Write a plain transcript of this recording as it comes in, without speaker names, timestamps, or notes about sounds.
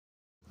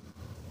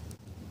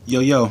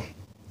Yo,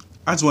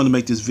 I just want to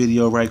make this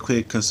video right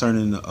quick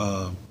concerning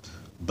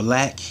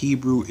black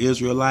Hebrew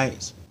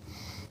Israelites.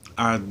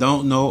 I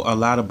don't know a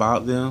lot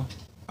about them.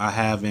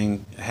 I've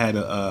been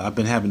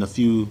having a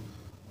few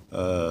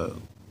uh,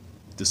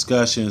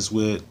 discussions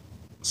with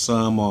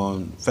some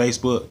on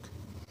Facebook,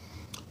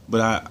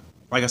 but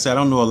like I said, I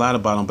don't know a lot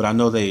about them. But I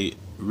know they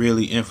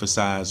really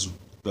emphasize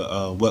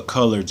what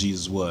color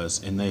Jesus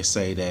was, and they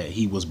say that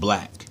he was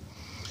black,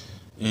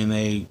 and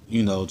they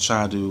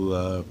try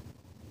to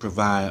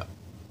provide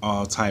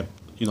all type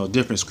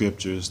different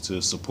scriptures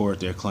to support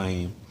their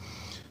claim.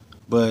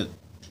 But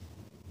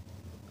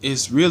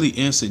it's really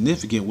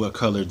insignificant what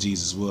color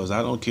Jesus was.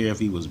 I don't care if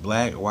he was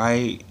black,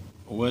 white,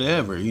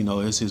 whatever.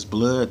 It's his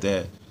blood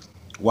that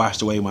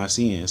washed away my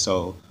sins.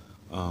 So,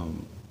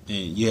 and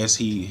yes,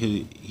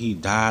 he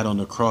died on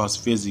the cross,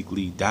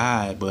 physically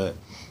died, but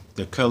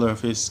the color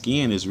of his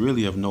skin is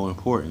really of no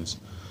importance.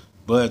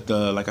 But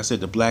like I said,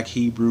 the black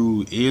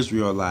Hebrew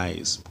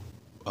Israelites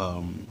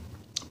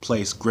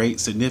place great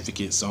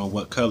significance on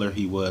what color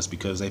he was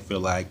because they feel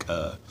like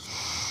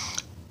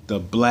the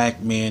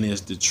black man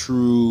is the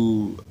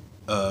true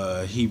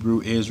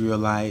Hebrew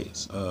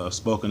Israelites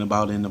spoken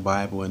about in the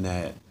Bible, and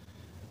that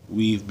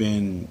we've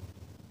been,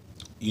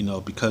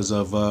 because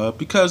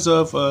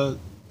of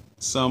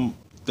some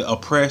the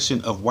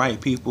oppression of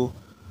white people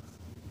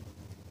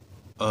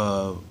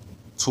uh,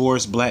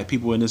 towards black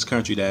people in this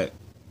country, that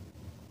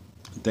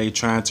they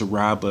trying to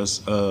rob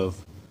us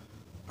of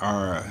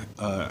our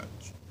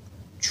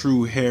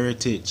true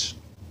heritage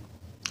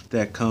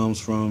that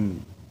comes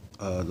from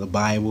the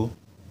Bible,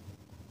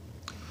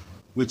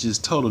 which is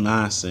total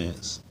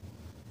nonsense.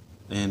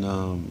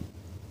 And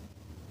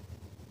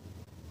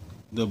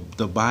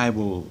the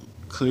Bible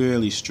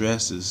clearly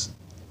stresses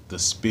the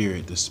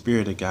spirit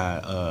of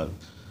God.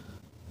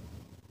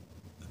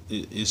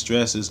 It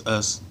stresses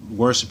us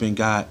worshiping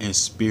God in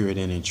spirit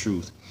and in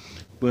truth.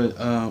 But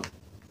I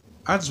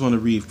just want to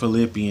read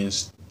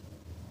Philippians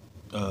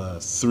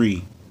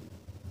 3,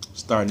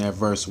 starting at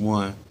verse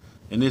 1.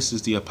 And this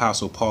is the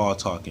Apostle Paul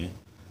talking.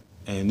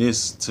 And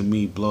this, to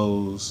me,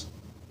 blows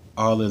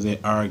all of their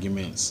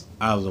arguments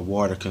out of the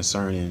water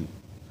concerning,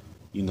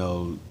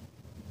 being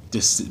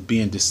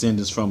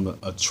descendants from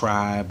a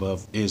tribe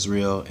of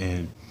Israel,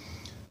 and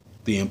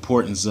the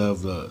importance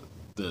of the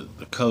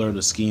color of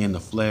the skin,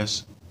 the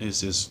flesh.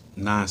 Is just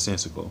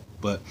nonsensical.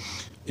 But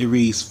it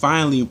reads,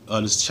 finally,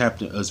 this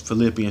chapter is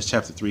Philippians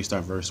chapter 3,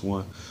 start verse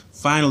 1.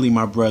 Finally,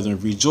 my brethren,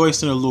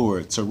 rejoice in the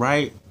Lord. To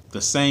write the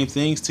same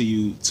things to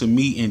you, to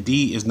me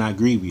indeed is not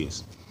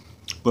grievous,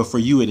 but for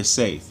you it is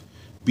safe.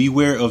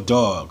 Beware of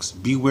dogs,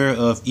 beware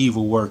of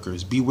evil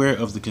workers, beware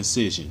of the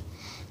concision.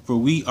 For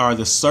we are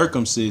the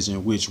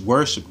circumcision which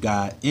worship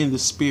God in the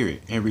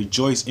spirit and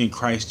rejoice in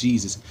Christ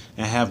Jesus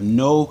and have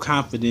no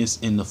confidence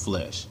in the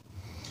flesh.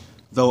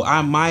 Though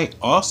I might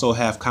also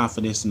have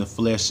confidence in the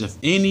flesh, if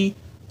any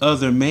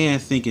other man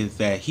thinketh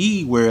that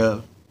he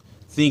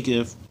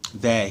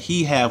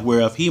have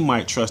whereof he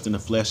might trust in the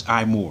flesh,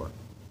 I more.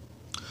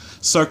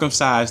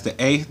 Circumcised the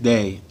 8th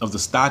day, of the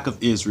stock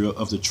of Israel,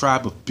 of the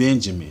tribe of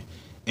Benjamin,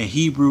 and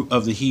Hebrew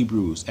of the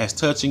Hebrews, as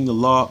touching the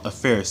law of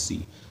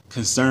Pharisee,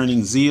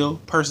 concerning zeal,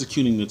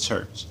 persecuting the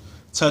church,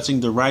 touching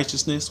the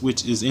righteousness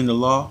which is in the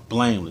law,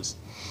 blameless.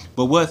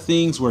 But what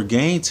things were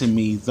gained to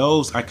me,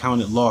 those I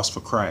counted loss for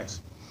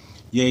Christ.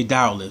 Yea,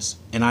 doubtless,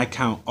 and I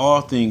count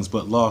all things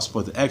but loss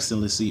for the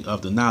excellency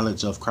of the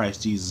knowledge of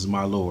Christ Jesus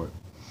my Lord,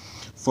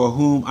 for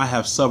whom I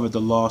have suffered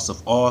the loss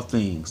of all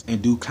things,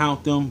 and do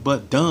count them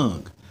but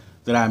dung,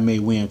 that I may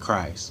win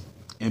Christ,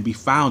 and be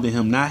found in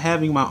him, not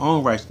having my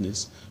own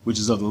righteousness, which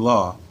is of the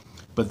law,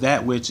 but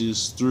that which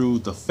is through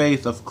the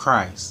faith of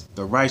Christ,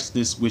 the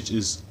righteousness which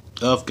is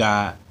of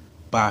God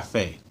by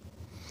faith.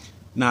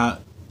 Now,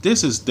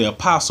 this is the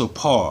Apostle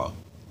Paul,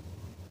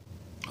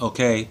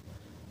 okay?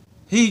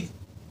 He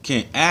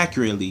can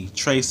accurately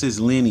trace his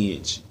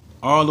lineage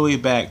all the way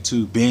back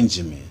to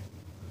Benjamin,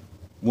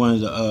 one of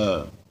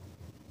the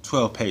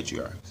 12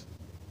 patriarchs.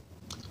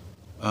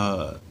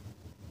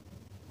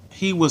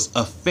 He was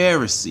a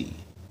Pharisee,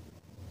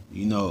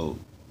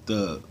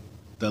 the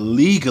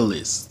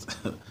legalist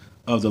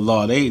of the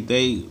law.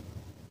 They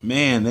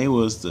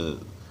was the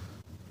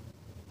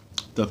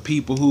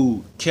people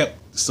who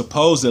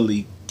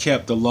supposedly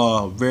kept the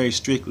law very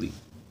strictly.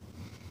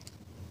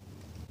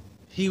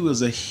 He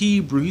was a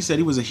Hebrew. He said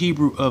he was a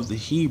Hebrew of the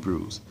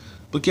Hebrews.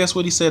 But guess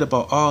what he said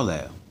about all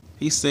that?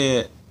 He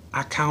said,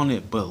 I count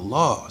it but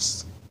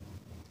loss.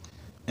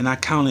 And I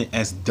count it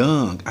as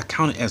dung. I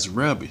count it as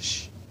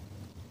rubbish.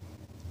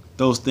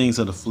 Those things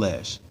of the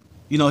flesh.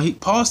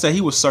 Paul said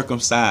he was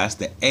circumcised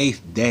the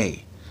 8th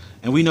day.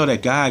 And we know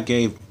that God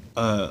gave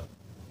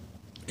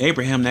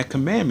Abraham that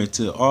commandment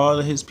to all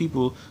of his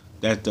people,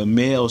 that the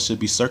male should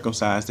be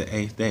circumcised the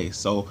 8th day.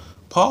 So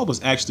Paul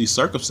was actually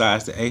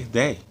circumcised the 8th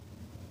day.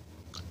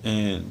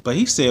 But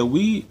he said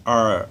we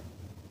are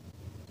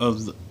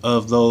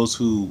of those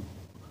who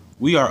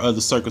we are of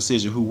the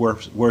circumcision who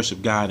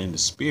worship God in the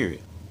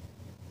spirit.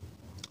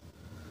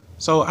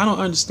 So I don't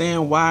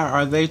understand, why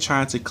are they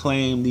trying to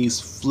claim these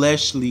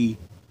fleshly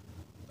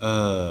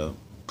uh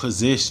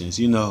positions.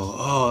 You know,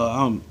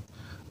 oh,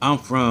 I'm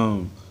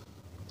from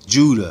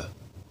Judah.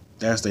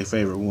 That's their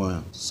favorite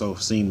one. So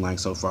seem like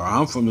so far.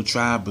 I'm from the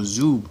tribe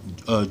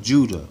of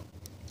Judah.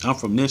 I'm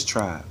from this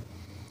tribe.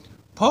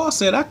 Paul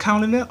said I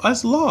counted it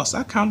as loss.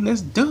 I counted it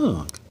as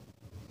dung.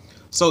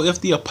 So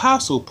if the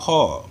apostle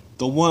Paul,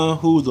 the one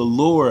who the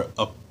Lord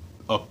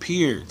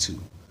appeared to,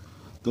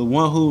 the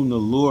one whom the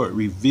Lord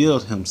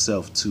revealed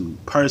himself to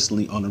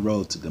personally on the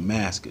road to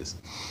Damascus,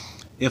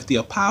 if the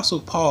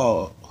apostle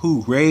Paul,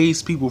 who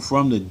raised people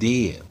from the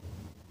dead,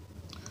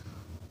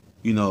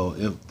 you know,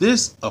 if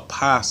this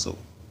apostle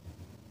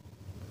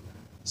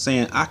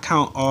saying, I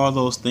count all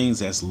those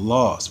things as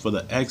loss for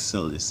the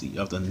excellency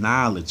of the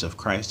knowledge of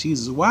Christ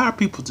Jesus, why are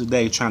people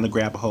today trying to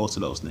grab a hold to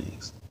those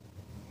things?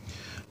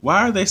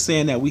 Why are they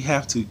saying that we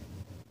have to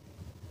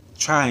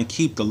try and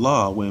keep the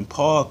law when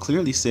Paul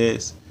clearly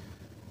says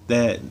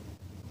that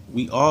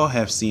we all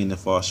have sinned and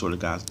fall short of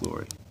God's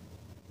glory?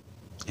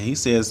 And he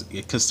says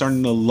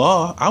concerning the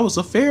law, I was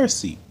a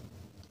Pharisee,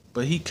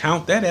 but he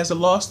count that as a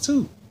loss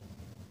too,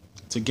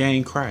 to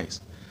gain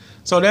Christ.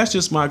 So that's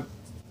just my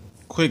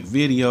quick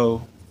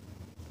video.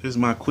 This is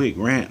my quick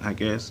rant, I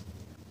guess,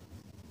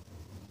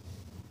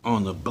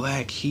 on the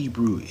black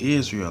Hebrew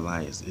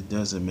Israelites. It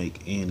doesn't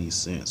make any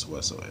sense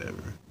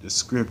whatsoever. The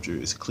scripture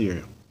is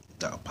clear.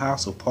 The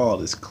apostle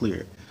Paul is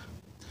clear.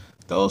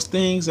 Those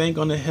things ain't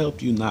going to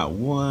help you not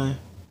one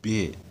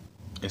bit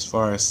as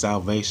far as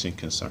salvation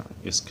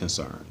is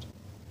concerned.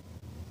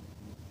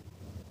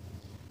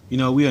 You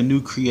know, we are a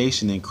new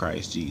creation in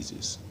Christ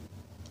Jesus.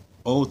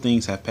 Old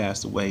things have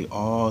passed away,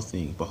 all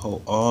things,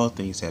 behold, all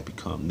things have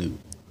become new.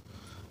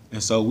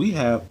 And so we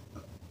have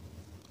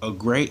a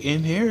great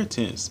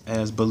inheritance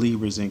as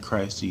believers in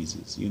Christ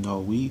Jesus. You know,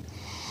 we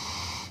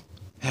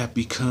have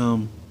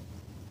become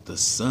the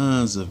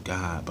sons of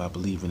God by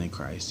believing in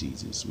Christ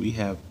Jesus. We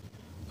have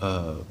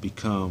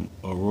become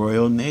a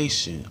royal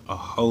nation, a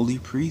holy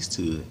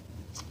priesthood.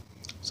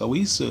 So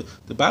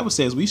the Bible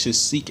says we should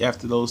seek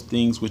after those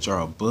things which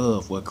are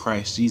above, where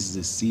Christ Jesus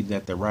is seated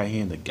at the right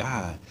hand of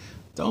God.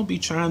 Don't be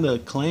trying to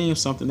claim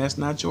something that's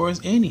not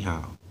yours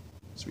anyhow.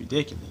 It's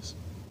ridiculous.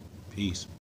 Peace.